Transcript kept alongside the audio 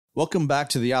Welcome back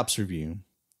to the Ops Review.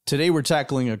 Today we're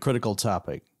tackling a critical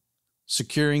topic,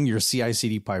 securing your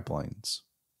CI/CD pipelines.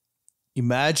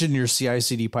 Imagine your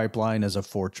CI/CD pipeline as a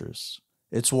fortress.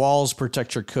 Its walls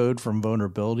protect your code from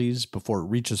vulnerabilities before it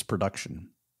reaches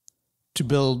production. To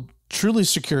build truly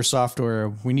secure software,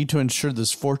 we need to ensure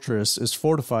this fortress is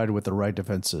fortified with the right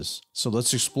defenses. So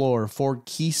let's explore 4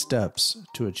 key steps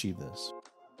to achieve this.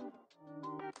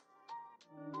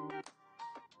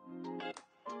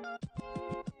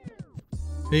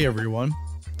 Hey everyone,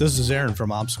 this is Aaron from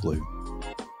OpsGlue.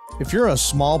 If you're a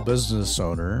small business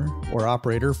owner or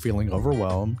operator feeling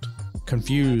overwhelmed,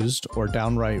 confused, or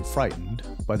downright frightened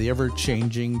by the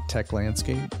ever-changing tech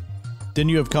landscape, then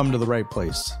you have come to the right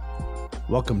place.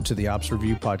 Welcome to the Ops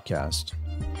Review Podcast,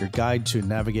 your guide to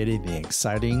navigating the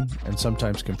exciting and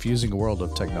sometimes confusing world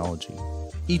of technology.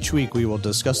 Each week, we will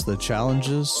discuss the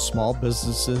challenges small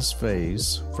businesses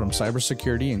face, from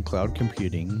cybersecurity and cloud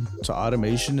computing to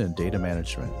automation and data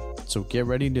management. So get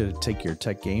ready to take your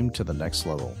tech game to the next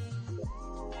level.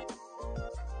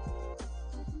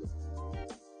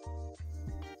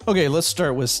 Okay, let's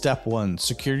start with step 1,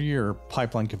 secure your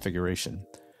pipeline configuration.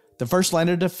 The first line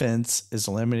of defense is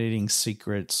eliminating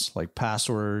secrets like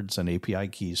passwords and API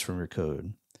keys from your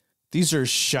code. These are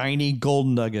shiny gold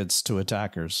nuggets to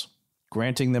attackers,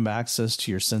 granting them access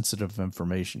to your sensitive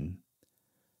information.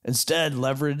 Instead,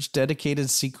 leverage dedicated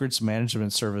secrets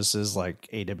management services like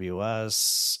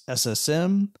AWS,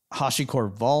 SSM,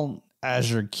 HashiCorp Vault,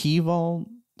 Azure Key Vault,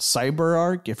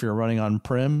 CyberArk if you're running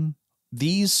on-prem.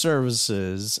 These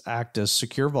services act as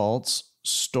secure vaults,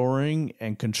 storing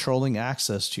and controlling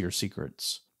access to your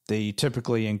secrets. They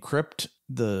typically encrypt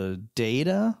the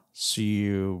data so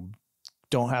you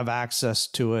don't have access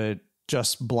to it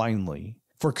just blindly.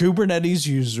 For Kubernetes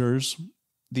users,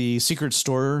 the Secret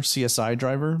Store CSI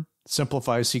driver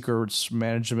simplifies secrets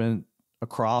management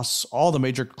across all the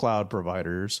major cloud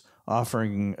providers,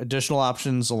 offering additional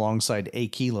options alongside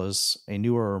Akeyless, a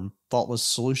newer vaultless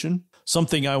solution.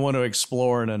 Something I want to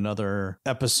explore in another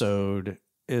episode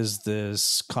is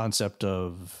this concept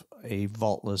of a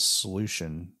vaultless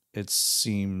solution. It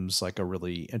seems like a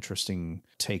really interesting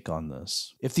take on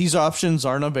this. If these options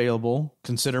aren't available,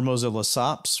 consider Mozilla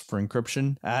SOPs for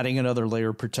encryption, adding another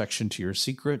layer of protection to your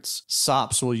secrets.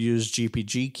 SOPs will use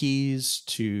GPG keys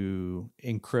to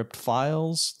encrypt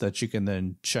files that you can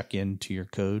then check into your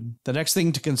code. The next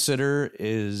thing to consider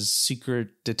is secret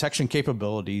detection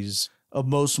capabilities of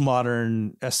most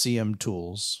modern SCM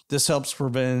tools. This helps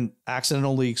prevent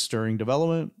accidental leaks during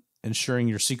development, ensuring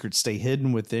your secrets stay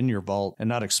hidden within your vault and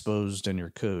not exposed in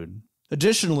your code.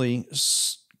 Additionally,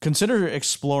 consider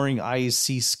exploring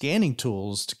IaC scanning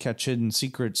tools to catch hidden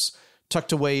secrets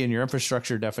tucked away in your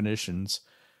infrastructure definitions.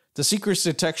 The secrets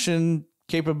detection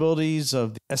capabilities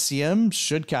of the SCM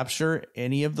should capture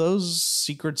any of those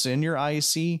secrets in your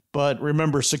IaC, but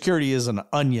remember, security is an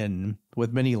onion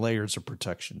with many layers of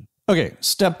protection. Okay,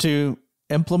 step 2,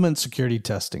 implement security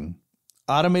testing.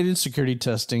 Automated security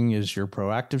testing is your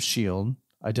proactive shield,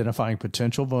 identifying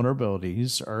potential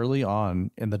vulnerabilities early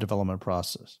on in the development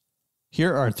process.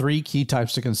 Here are 3 key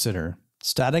types to consider.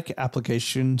 Static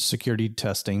application security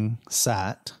testing,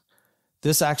 SAT.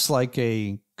 This acts like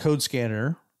a code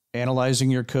scanner, analyzing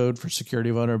your code for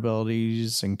security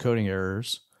vulnerabilities and coding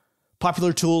errors.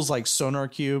 Popular tools like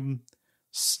SonarQube,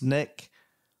 Snyk,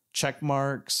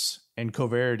 Checkmarx, and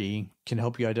Coverity can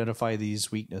help you identify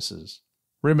these weaknesses.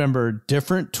 Remember,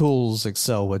 different tools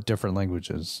excel with different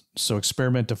languages, so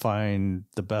experiment to find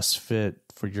the best fit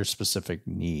for your specific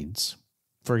needs.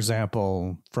 For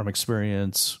example, from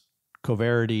experience,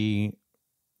 Coverity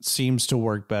seems to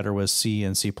work better with C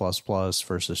and C++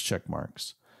 versus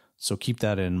Checkmarx, so keep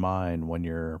that in mind when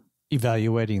you're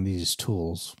evaluating these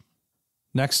tools.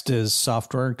 Next is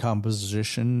Software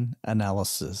Composition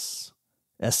Analysis,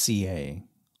 SCA,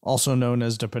 also known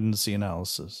as dependency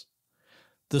analysis.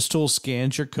 This tool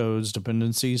scans your code's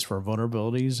dependencies for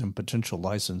vulnerabilities and potential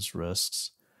license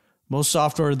risks. Most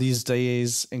software these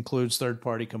days includes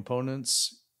third-party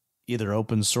components, either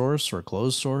open source or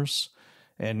closed source,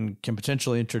 and can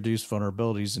potentially introduce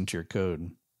vulnerabilities into your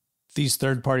code. These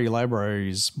third-party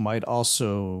libraries might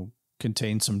also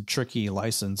contain some tricky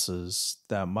licenses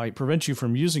that might prevent you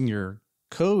from using your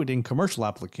code in commercial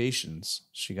applications.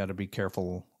 So you got to be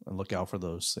careful and look out for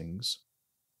those things.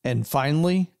 And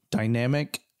finally,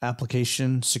 Dynamic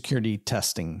Application Security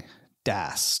Testing,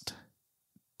 DAST.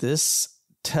 This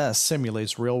test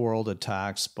simulates real-world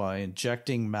attacks by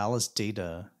injecting malicious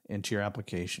data into your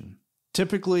application.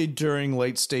 Typically during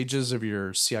late stages of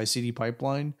your CI/CD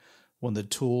pipeline, when the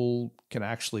tool can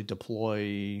actually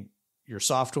deploy your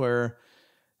software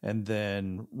and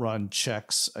then run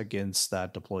checks against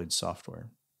that deployed software.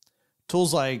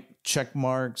 Tools like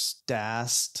Checkmarx,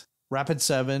 DAST,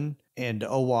 Rapid7, and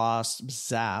OWASP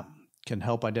ZAP can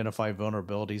help identify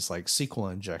vulnerabilities like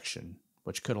SQL injection,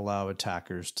 which could allow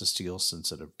attackers to steal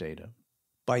sensitive data.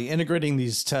 By integrating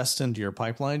these tests into your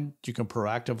pipeline, you can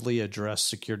proactively address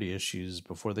security issues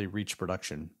before they reach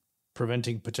production,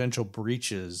 preventing potential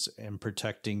breaches and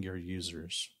protecting your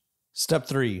users. Step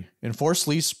 3. Enforce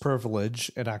least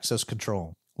privilege and access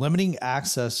control. Limiting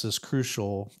access is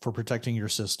crucial for protecting your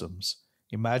systems.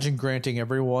 Imagine granting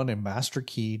everyone a master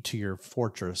key to your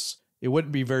fortress. It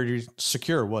wouldn't be very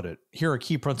secure, would it? Here are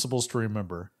key principles to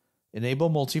remember. Enable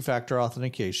multi-factor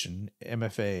authentication,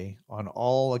 MFA, on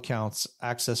all accounts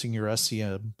accessing your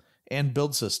SCM and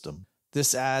build system.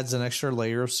 This adds an extra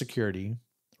layer of security,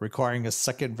 requiring a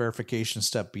second verification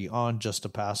step beyond just a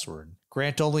password.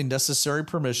 Grant only necessary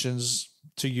permissions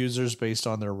to users based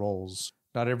on their roles.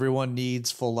 Not everyone needs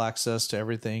full access to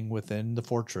everything within the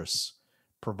fortress.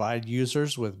 Provide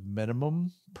users with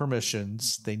minimum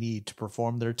permissions they need to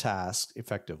perform their tasks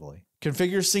effectively.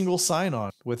 Configure single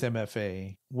sign-on with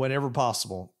MFA whenever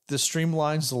possible. This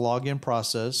streamlines the login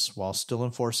process while still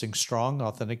enforcing strong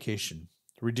authentication,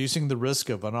 reducing the risk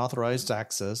of unauthorized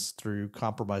access through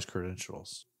compromised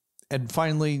credentials. And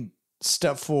finally,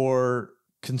 step 4,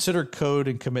 consider code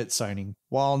and commit signing.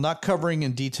 While not covering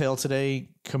in detail today,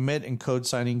 commit and code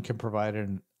signing can provide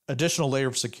an additional layer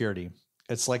of security.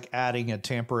 It's like adding a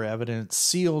tamper evidence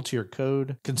seal to your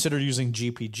code. Consider using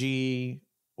GPG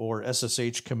or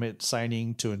SSH commit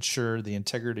signing to ensure the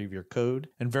integrity of your code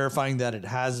and verifying that it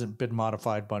hasn't been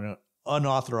modified by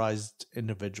unauthorized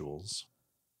individuals.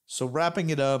 So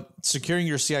wrapping it up, securing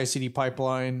your CI/CD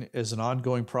pipeline is an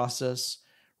ongoing process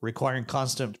requiring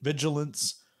constant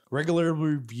vigilance. Regularly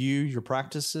review your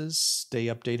practices, stay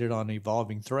updated on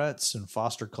evolving threats, and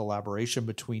foster collaboration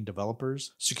between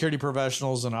developers, security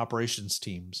professionals, and operations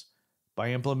teams.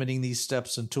 By implementing these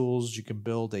steps and tools, you can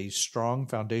build a strong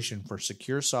foundation for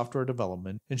secure software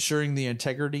development, ensuring the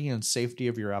integrity and safety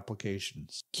of your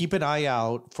applications. Keep an eye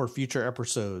out for future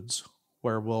episodes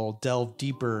where we'll delve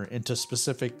deeper into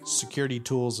specific security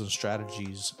tools and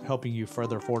strategies, helping you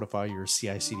further fortify your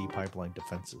CI/CD pipeline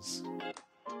defenses.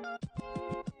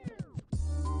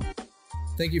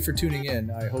 Thank you for tuning in.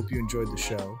 I hope you enjoyed the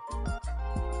show.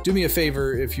 Do me a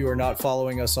favor, if you are not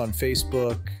following us on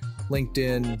Facebook,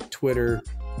 LinkedIn, Twitter,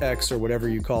 X, or whatever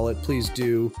you call it, please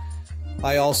do.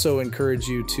 I also encourage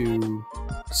you to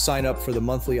sign up for the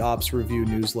monthly Ops Review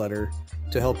newsletter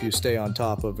to help you stay on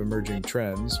top of emerging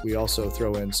trends. We also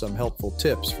throw in some helpful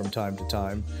tips from time to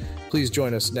time. Please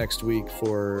join us next week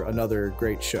for another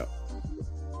great show.